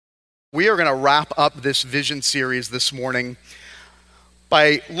We are going to wrap up this vision series this morning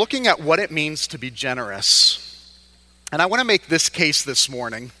by looking at what it means to be generous. And I want to make this case this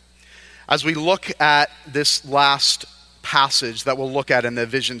morning as we look at this last passage that we'll look at in the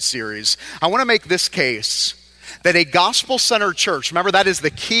vision series. I want to make this case that a gospel-centered church, remember that is the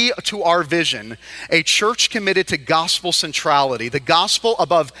key to our vision, a church committed to gospel centrality, the gospel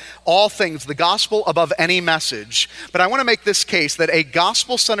above all things, the gospel above any message. But I want to make this case that a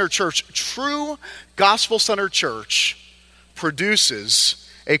gospel-centered church, true gospel-centered church,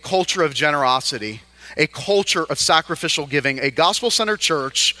 produces a culture of generosity, a culture of sacrificial giving. A gospel-centered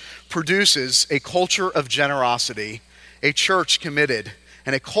church produces a culture of generosity, a church committed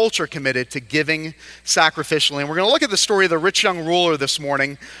and a culture committed to giving sacrificially. And we're going to look at the story of the rich young ruler this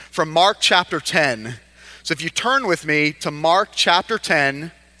morning from Mark chapter 10. So if you turn with me to Mark chapter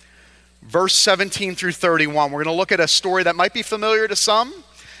 10, verse 17 through 31, we're going to look at a story that might be familiar to some,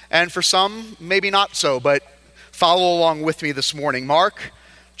 and for some, maybe not so, but follow along with me this morning. Mark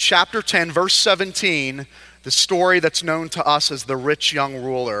chapter 10, verse 17, the story that's known to us as the rich young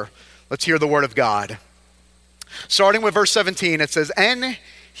ruler. Let's hear the word of God. Starting with verse 17, it says, "And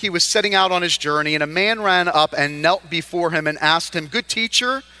he was setting out on his journey, and a man ran up and knelt before him and asked him, 'Good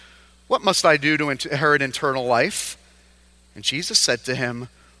teacher, what must I do to inherit eternal life?' And Jesus said to him,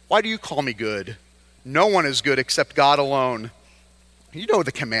 'Why do you call me good? No one is good except God alone. You know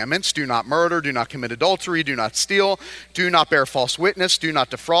the commandments: do not murder, do not commit adultery, do not steal, do not bear false witness, do not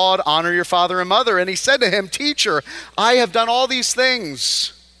defraud, honor your father and mother.' And he said to him, 'Teacher, I have done all these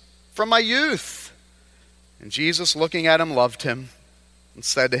things from my youth.' And Jesus, looking at him, loved him and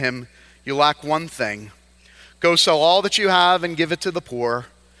said to him, 'You lack one thing. Go sell all that you have and give it to the poor.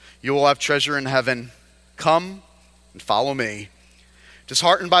 You will have treasure in heaven. Come and follow me.'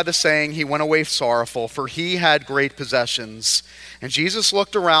 Disheartened by the saying, he went away sorrowful, for he had great possessions. And Jesus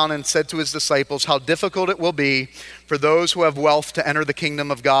looked around and said to his disciples, 'How difficult it will be for those who have wealth to enter the kingdom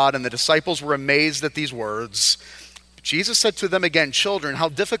of God.' And the disciples were amazed at these words. Jesus said to them again, 'Children, how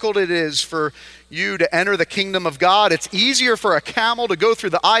difficult it is for you to enter the kingdom of God. It's easier for a camel to go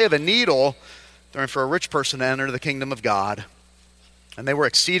through the eye of a needle than for a rich person to enter the kingdom of God.' And they were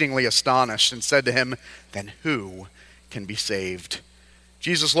exceedingly astonished and said to him, 'Then who can be saved?'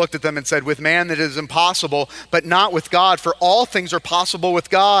 Jesus looked at them and said, 'With man it is impossible, but not with God, for all things are possible with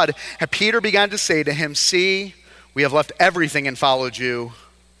God.' And Peter began to say to him, 'See, we have left everything and followed you.'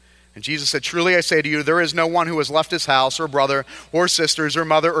 And Jesus said, 'Truly I say to you, there is no one who has left his house or brother or sisters or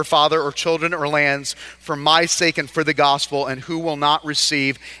mother or father or children or lands for my sake and for the gospel, and who will not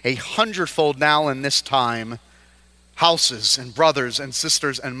receive 100-fold now in this time, houses and brothers and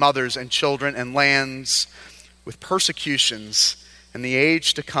sisters and mothers and children and lands, with persecutions, in the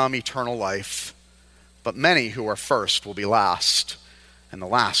age to come eternal life. But many who are first will be last, and the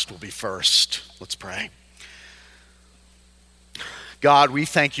last will be first.'" Let's pray. God, we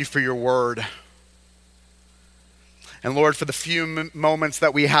thank you for your word. And Lord, for the few moments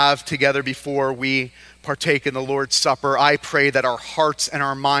that we have together before we partake in the Lord's Supper, I pray that our hearts and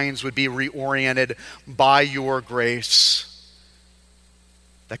our minds would be reoriented by your grace.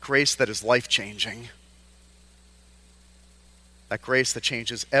 That grace that is life-changing. That grace that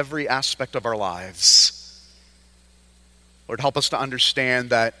changes every aspect of our lives. Lord, help us to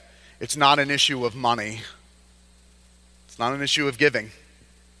understand that it's not an issue of money. It's not an issue of giving.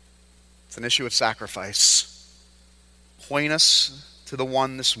 It's an issue of sacrifice. Point us to the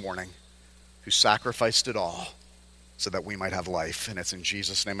one this morning who sacrificed it all so that we might have life. And it's in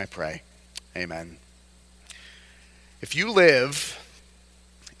Jesus' name I pray. Amen. If you live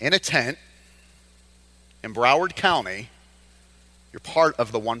in a tent in Broward County, you're part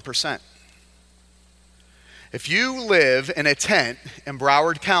of the 1%. If you live in a tent in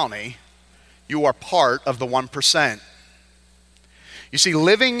Broward County, you are part of the 1%. You see,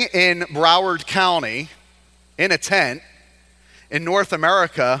 living in Broward County in a tent in North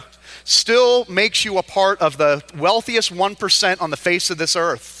America still makes you a part of the wealthiest 1% on the face of this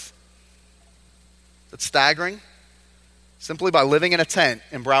earth. That's staggering. Simply by living in a tent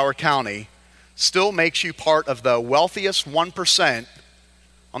in Broward County still makes you part of the wealthiest 1%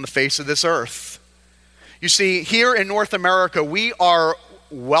 on the face of this earth. You see, here in North America, we are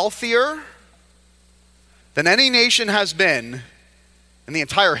wealthier than any nation has been in the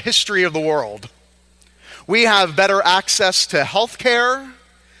entire history of the world. We have better access to health care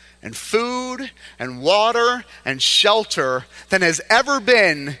and food and water and shelter than has ever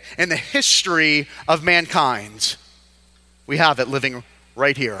been in the history of mankind. We have it living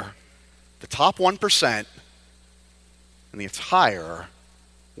right here. The top 1% in the entire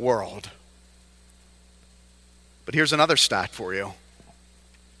world. But here's another stat for you.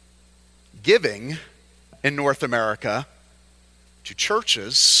 giving in North America to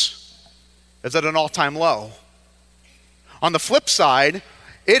churches is at an all-time low. On the flip side,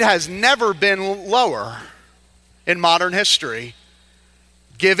 it has never been lower in modern history.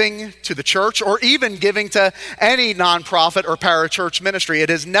 Giving to the church, or even giving to any nonprofit or parachurch ministry, it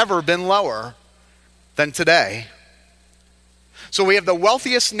has never been lower than today. So we have the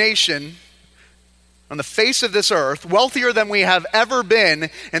wealthiest nation on the face of this earth, wealthier than we have ever been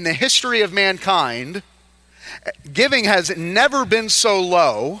in the history of mankind. Giving has never been so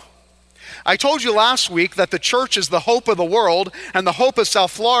low. I told you last week that the church is the hope of the world and the hope of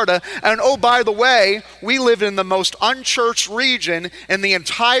South Florida. And oh, by the way, we live in the most unchurched region in the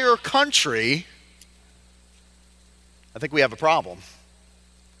entire country. I think we have a problem.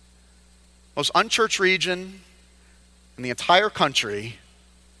 Most unchurched region in the entire country,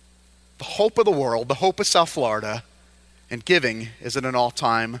 the hope of the world, the hope of South Florida, and giving is at an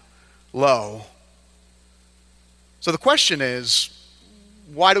all-time low. So the question is,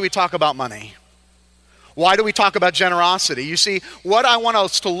 why do we talk about money? Why do we talk about generosity? You see, what I want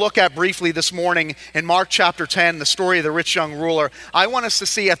us to look at briefly this morning in Mark chapter 10, the story of the rich young ruler, I want us to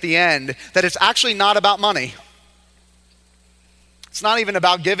see at the end that it's actually not about money. It's not even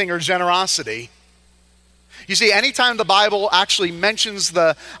about giving or generosity. You see, anytime the Bible actually mentions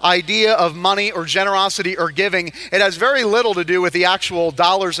the idea of money or generosity or giving, it has very little to do with the actual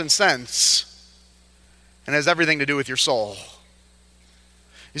dollars and cents, and has everything to do with your soul.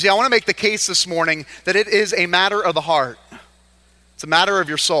 You see, I want to make the case this morning that it is a matter of the heart. It's a matter of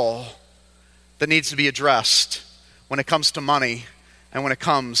your soul that needs to be addressed when it comes to money and when it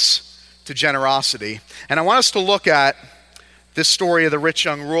comes to generosity. And I want us to look at this story of the rich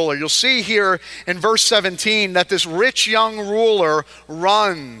young ruler. You'll see here in verse 17 that this rich young ruler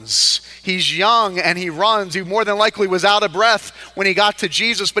runs. He's young and he runs. He more than likely was out of breath when he got to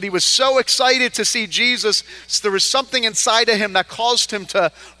Jesus, but he was so excited to see Jesus. So there was something inside of him that caused him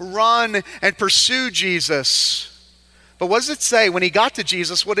to run and pursue Jesus. But what does it say? When he got to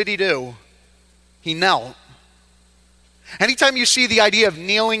Jesus, what did he do? He knelt. Anytime you see the idea of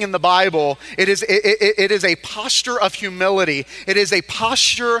kneeling in the Bible, it is a posture of humility. It is a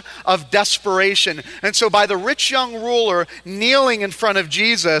posture of desperation. And so by the rich young ruler kneeling in front of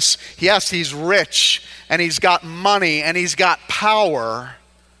Jesus, yes, he's rich and he's got money and he's got power.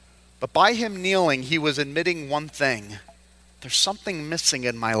 But by him kneeling, he was admitting one thing: there's something missing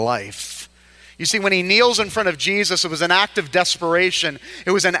in my life. You see, when he kneels in front of Jesus, it was an act of desperation.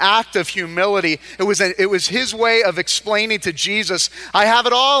 It was an act of humility. It was his way of explaining to Jesus, I have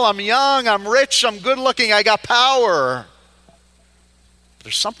it all. I'm young, I'm rich, I'm good looking, I got power. But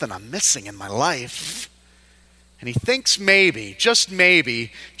there's something I'm missing in my life. And he thinks maybe, just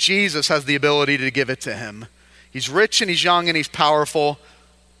maybe, Jesus has the ability to give it to him. He's rich and he's young and he's powerful,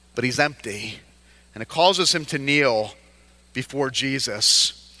 but he's empty. And it causes him to kneel before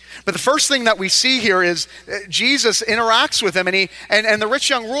Jesus. But the first thing that we see here is Jesus interacts with him, and the rich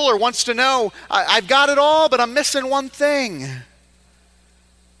young ruler wants to know, I've got it all, but I'm missing one thing.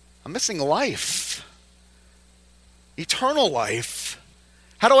 I'm missing life. Eternal life.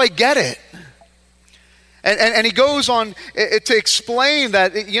 How do I get it? And he goes on to explain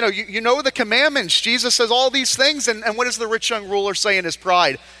that, you know the commandments. Jesus says all these things, and what does the rich young ruler say in his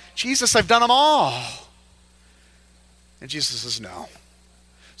pride? Jesus, I've done them all. And Jesus says, no.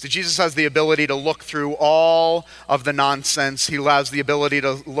 So Jesus has the ability to look through all of the nonsense. He has the ability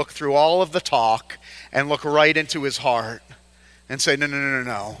to look through all of the talk and look right into his heart and say,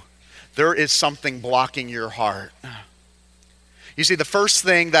 no. There is something blocking your heart. You see, the first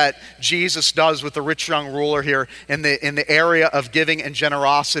thing that Jesus does with the rich young ruler here in the area of giving and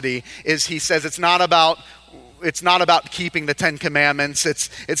generosity is he says it's not about keeping the 10 Commandments.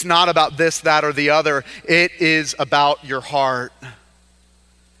 It's not about this, that, or the other. It is about your heart.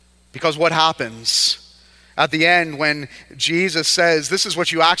 Because what happens at the end when Jesus says, this is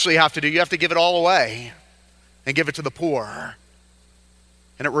what you actually have to do. You have to give it all away and give it to the poor.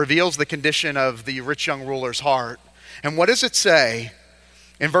 And it reveals the condition of the rich young ruler's heart. And what does it say?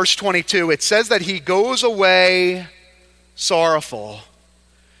 In verse 22, it says that he goes away sorrowful.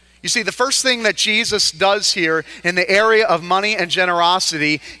 You see, the first thing that Jesus does here in the area of money and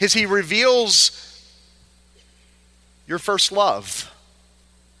generosity is he reveals your first love.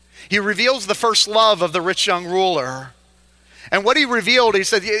 He reveals the first love of the rich young ruler. And what he revealed, he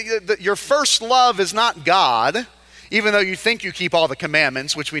said, your first love is not God, even though you think you keep all the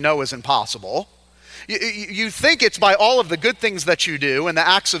commandments, which we know is impossible. You think it's by all of the good things that you do and the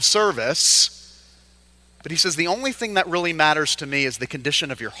acts of service. But he says, the only thing that really matters to me is the condition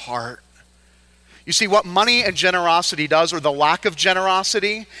of your heart. You You see, what money and generosity does, or the lack of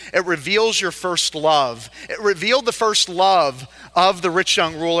generosity, it reveals your first love. It revealed the first love of the rich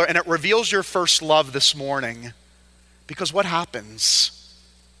young ruler, and it reveals your first love this morning. Because what happens?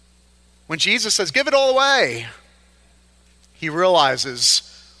 When Jesus says, give it all away, he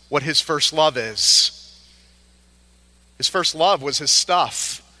realizes what his first love is. His first love was his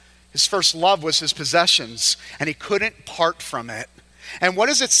stuff. His first love was his possessions, and he couldn't part from it. And what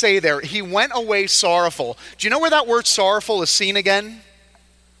does it say there? He went away sorrowful. Do you know where that word sorrowful is seen again?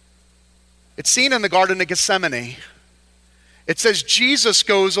 It's seen in the Garden of Gethsemane. It says Jesus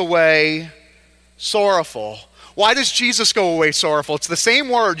goes away sorrowful. Why does Jesus go away sorrowful? It's the same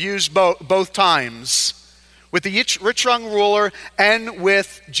word used both times, with the rich young ruler and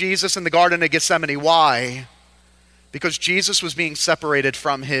with Jesus in the Garden of Gethsemane. Why? Because Jesus was being separated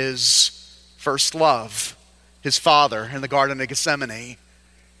from his first love, his Father, in the Garden of Gethsemane.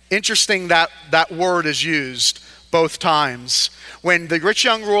 Interesting that that word is used both times. When the rich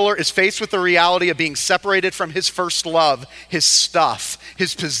young ruler is faced with the reality of being separated from his first love, his stuff,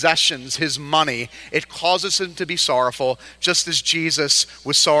 his possessions, his money, it causes him to be sorrowful, just as Jesus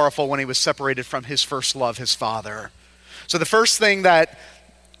was sorrowful when he was separated from his first love, his Father. So the first thing that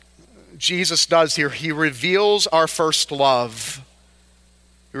Jesus does here, he reveals our first love.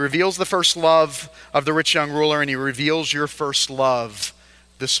 He reveals the first love of the rich young ruler, and he reveals your first love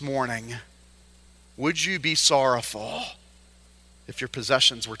this morning. Would you be sorrowful if your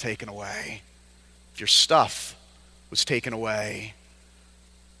possessions were taken away? If your stuff was taken away?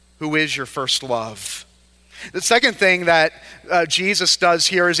 Who is your first love? The second thing that Jesus does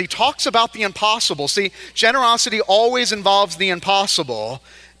here is he talks about the impossible. See, generosity always involves the impossible,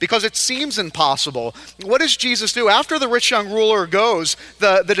 because it seems impossible. What does Jesus do? After the rich young ruler goes,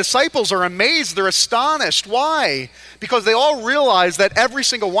 the disciples are amazed, they're astonished. Why? Because they all realize that every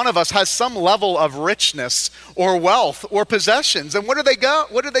single one of us has some level of richness or wealth or possessions. And what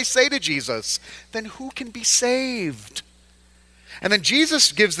do they say to Jesus? Then who can be saved? And then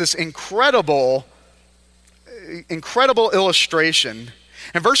Jesus gives this incredible illustration.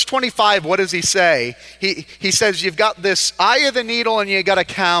 In verse 25, what does he say? He says, you've got this eye of the needle and you got a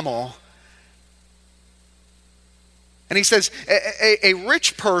camel. And he says, a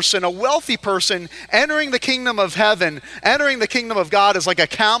rich person, a wealthy person, entering the kingdom of heaven, entering the kingdom of God is like a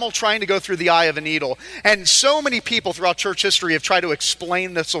camel trying to go through the eye of a needle. And so many people throughout church history have tried to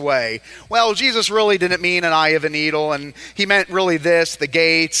explain this away. Well, Jesus really didn't mean an eye of a needle, and he meant really this, the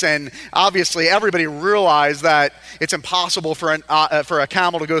gates. And obviously everybody realized that it's impossible for a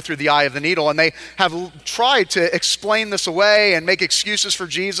camel to go through the eye of the needle. And they have tried to explain this away and make excuses for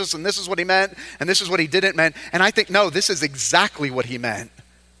Jesus, and this is what he meant, and this is what he didn't mean. And I think, no, this is exactly what he meant.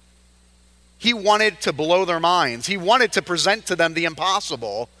 He wanted to blow their minds. He wanted to present to them the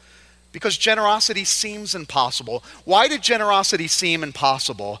impossible, because generosity seems impossible. Why did generosity seem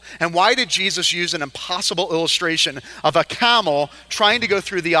impossible? And why did Jesus use an impossible illustration of a camel trying to go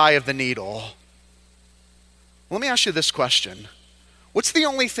through the eye of the needle? Let me ask you this question. What's the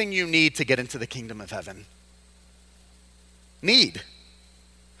only thing you need to get into the kingdom of heaven? Need.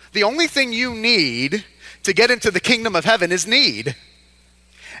 The only thing you need to get into the kingdom of heaven is need.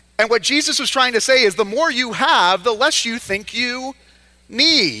 And what Jesus was trying to say is the more you have, the less you think you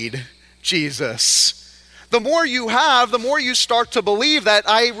need Jesus. The more you have, the more you start to believe that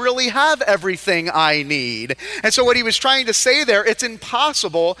I really have everything I need. And so what he was trying to say there, it's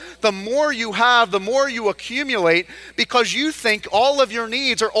impossible. The more you have, the more you accumulate, because you think all of your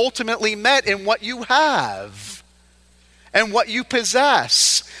needs are ultimately met in what you have and what you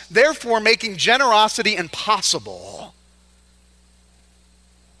possess, therefore making generosity impossible.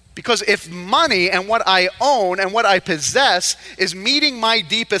 Because if money and what I own and what I possess is meeting my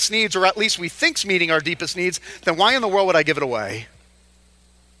deepest needs, or at least we think's meeting our deepest needs, then why in the world would I give it away?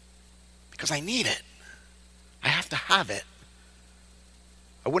 Because I need it. I have to have it.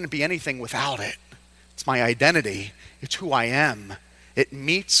 I wouldn't be anything without it. It's my identity. It's who I am. It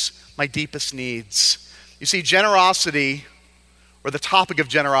meets my deepest needs. You see, generosity, or the topic of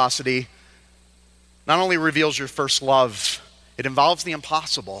generosity, not only reveals your first love, it involves the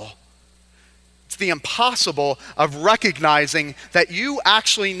impossible. It's the impossible of recognizing that you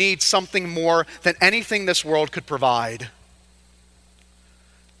actually need something more than anything this world could provide.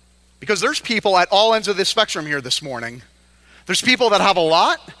 Because there's people at all ends of the spectrum here this morning. There's people that have a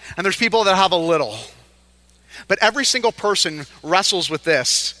lot, and there's people that have a little. But every single person wrestles with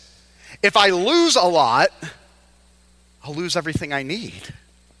this. If I lose a lot, I'll lose everything I need.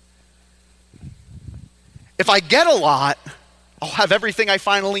 If I get a lot, I'll have everything I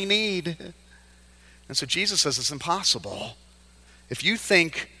finally need. And so Jesus says it's impossible. If you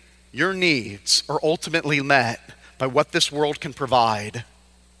think your needs are ultimately met by what this world can provide,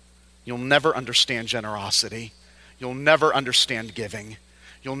 you'll never understand generosity. You'll never understand giving.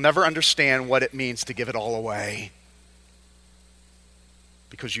 You'll never understand what it means to give it all away.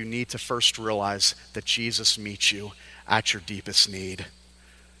 Because you need to first realize that Jesus meets you at your deepest need.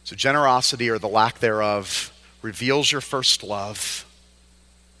 So generosity, or the lack thereof, reveals your first love.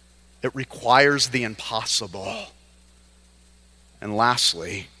 It requires the impossible. And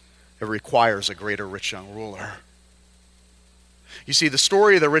lastly, it requires a greater rich young ruler. You see, the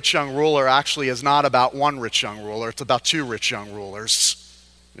story of the rich young ruler actually is not about one rich young ruler. It's about two rich young rulers.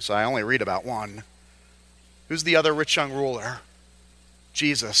 So I only read about one. Who's the other rich young ruler?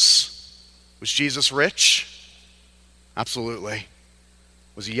 Jesus. Was Jesus rich? Absolutely.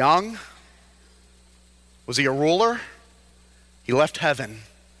 Was he young? Was he a ruler? He left heaven.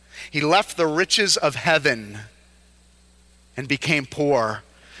 He left the riches of heaven and became poor.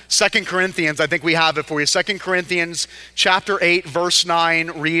 2 Corinthians, I think we have it for you. 2 Corinthians chapter 8, verse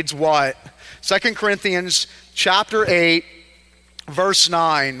 9 reads what? 2 Corinthians chapter 8, verse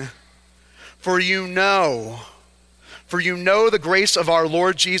 9. For you know the grace of our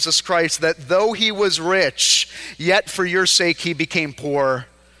Lord Jesus Christ, that though he was rich, yet for your sake he became poor,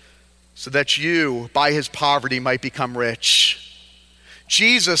 so that you, by his poverty, might become rich.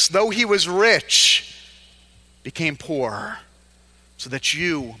 Jesus, though he was rich, became poor, so that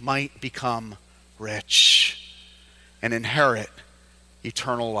you might become rich and inherit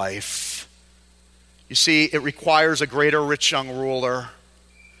eternal life. You see, it requires a greater rich young ruler,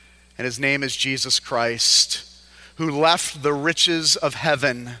 and his name is Jesus Christ, who left the riches of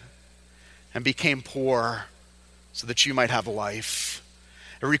heaven and became poor so that you might have life.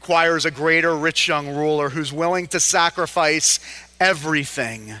 It requires a greater rich young ruler who's willing to sacrifice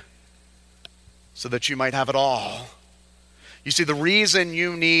everything so that you might have it all. You see, the reason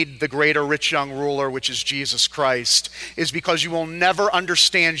you need the greater rich young ruler, which is Jesus Christ, is because you will never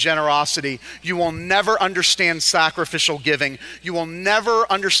understand generosity. You will never understand sacrificial giving. You will never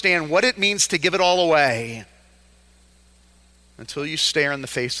understand what it means to give it all away until you stare in the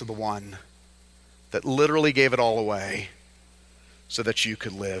face of the one that literally gave it all away so that you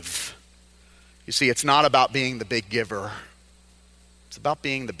could live. You see, it's not about being the big giver. It's about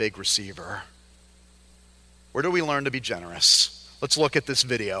being the big receiver. Where do we learn to be generous? Let's look at this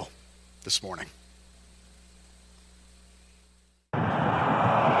video this morning.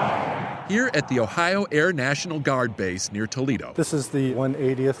 Here at the Ohio Air National Guard Base near Toledo. This is the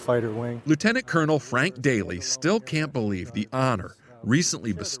 180th Fighter Wing. Lieutenant Colonel Frank Daly still can't believe the honor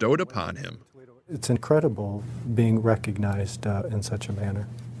recently bestowed upon him. It's incredible being recognized in such a manner.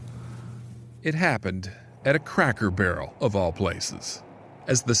 It happened at a Cracker Barrel, of all places.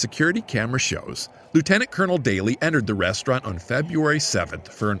 As the security camera shows, Lieutenant Colonel Daly entered the restaurant on February 7th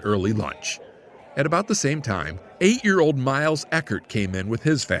for an early lunch. At about the same time, 8-year-old Miles Eckert came in with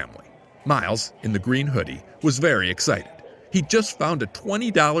his family. Miles, in the green hoodie, was very excited. He just found a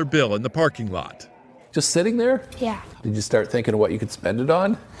 $20 bill in the parking lot. Just sitting there? Yeah. Did you start thinking of what you could spend it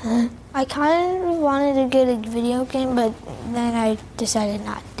on? I kind of wanted to get a video game, but then I decided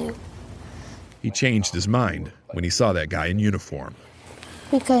not to. He changed his mind when he saw that guy in uniform.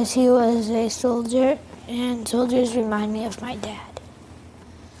 Because he was a soldier, and soldiers remind me of my dad.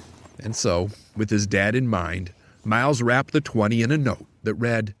 And so, with his dad in mind, Miles wrapped the 20 in a note that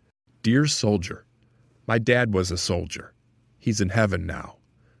read, "Dear soldier, my dad was a soldier. He's in heaven now.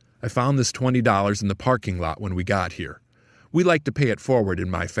 I found this $20 in the parking lot when we got here. We like to pay it forward in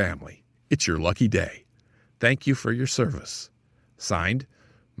my family. It's your lucky day. Thank you for your service. Signed,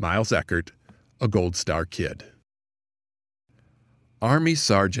 Miles Eckert, a Gold Star kid." Army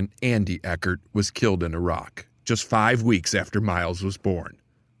Sergeant Andy Eckert was killed in Iraq just 5 weeks after Miles was born.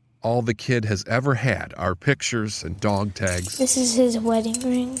 All the kid has ever had are pictures and dog tags. This is his wedding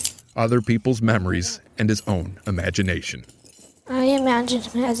ring. Other people's memories and his own imagination. I imagined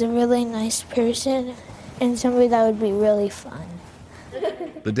him as a really nice person and somebody that would be really fun.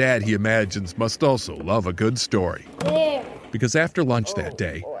 The dad he imagines must also love a good story. Because after lunch that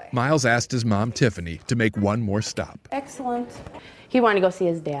day, Miles asked his mom, Tiffany, to make one more stop. Excellent. He wanted to go see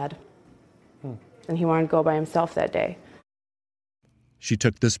his dad. And he wanted to go by himself that day. She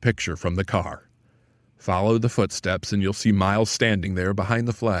took this picture from the car. Follow the footsteps and you'll see Miles standing there behind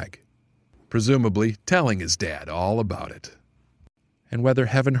the flag, presumably telling his dad all about it. And whether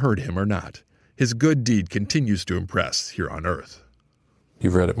heaven heard him or not, his good deed continues to impress here on earth.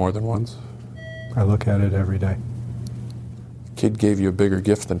 You've read it more than once? I look at it every day. Kid gave you a bigger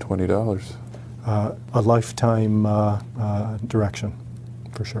gift than $20. A lifetime direction,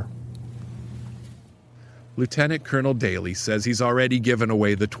 for sure. Lieutenant Colonel Daly says he's already given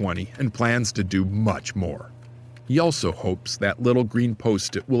away the 20 and plans to do much more. He also hopes that little green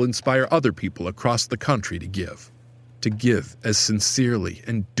post-it will inspire other people across the country to give as sincerely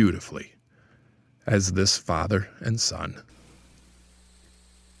and dutifully as this father and son.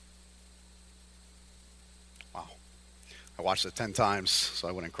 Wow. I watched it 10 times so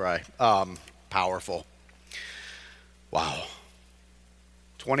I wouldn't cry. Powerful. Wow.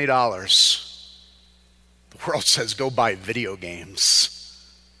 $20. The world says go buy video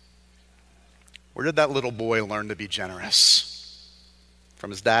games. Where did that little boy learn to be generous?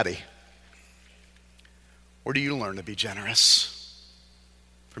 From his daddy. Where do you learn to be generous?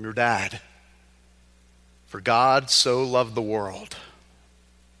 From your dad. For God so loved the world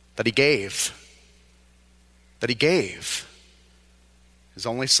that he gave his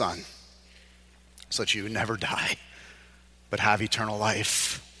only son so that you would never die but have eternal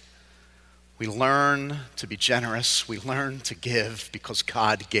life. We learn to be generous. We learn to give because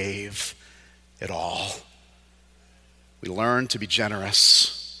God gave it all. We learn to be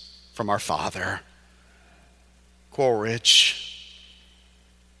generous from our Father. Coral Ridge,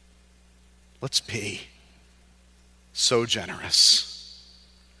 let's be so generous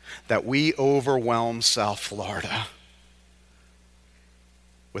that we overwhelm South Florida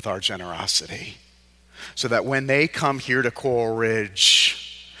with our generosity, so that when they come here to Coral Ridge,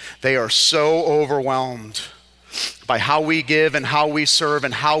 they are so overwhelmed by how we give and how we serve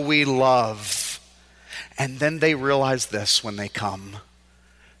and how we love. And then they realize this when they come.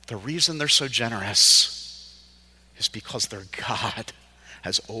 The reason they're so generous is because their God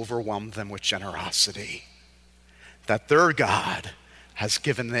has overwhelmed them with generosity. That their God has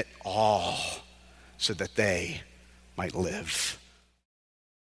given it all so that they might live.